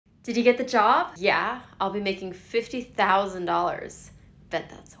Did you get the job? Yeah, I'll be making $50,000. Bet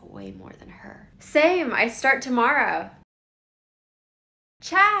that's way more than her. Same, I start tomorrow.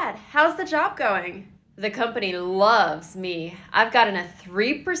 Chad, how's the job going? The company loves me. I've gotten a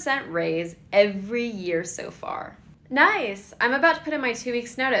 3% raise every year so far. Nice, I'm about to put in my 2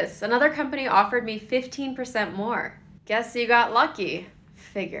 weeks notice. Another company offered me 15% more. Guess you got lucky.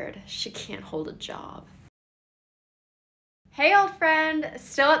 Figured, she can't hold a job. Hey old friend,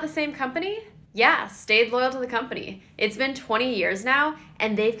 still at the same company? Yeah, stayed loyal to the company. It's been 20 years now,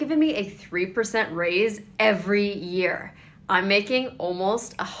 and they've given me a 3% raise every year. I'm making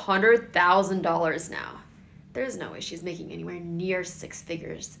almost $100,000 now. There's no way she's making anywhere near 6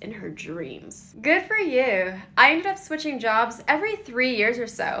 figures in her dreams. Good for you. I ended up switching jobs every 3 years or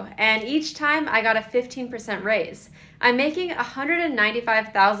so, and each time I got a 15% raise. I'm making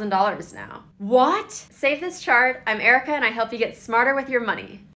 $195,000 now. What? Save this chart. I'm Erica and I help you get smarter with your money.